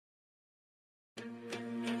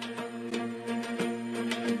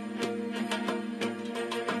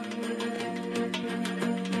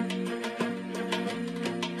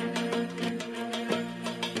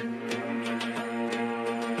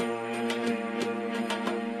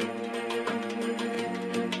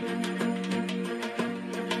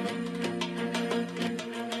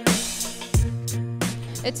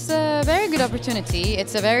It's a very good opportunity.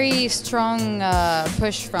 It's a very strong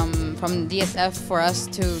push from DSF for us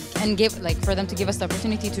to for them to give us the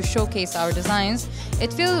opportunity to showcase our designs.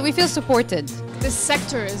 We feel supported. This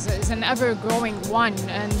sector is an ever-growing one,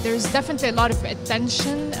 and there's definitely a lot of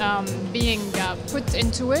attention being put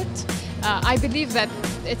into it. I believe that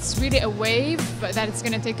it's really a wave that it's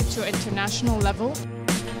going to take it to an international level.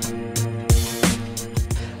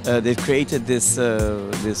 They've created this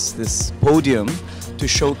podium to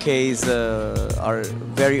showcase our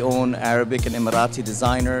very own Arabic and Emirati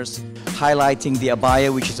designers, highlighting the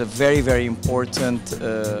abaya, which is a very, very important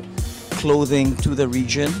clothing to the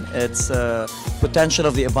region. Its potential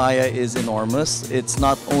of the abaya is enormous. It's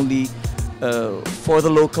not only for the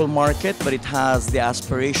local market, but it has the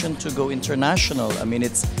aspiration to go international. I mean,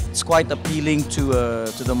 it's quite appealing to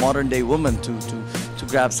the modern day woman to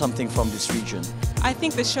grab something from this region. I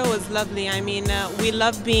think the show is lovely. I mean, we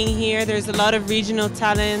love being here. There's a lot of regional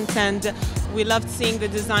talent, and we loved seeing the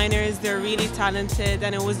designers. They're really talented,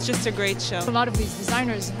 and it was just a great show. A lot of these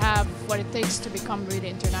designers have what it takes to become really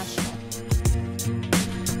international.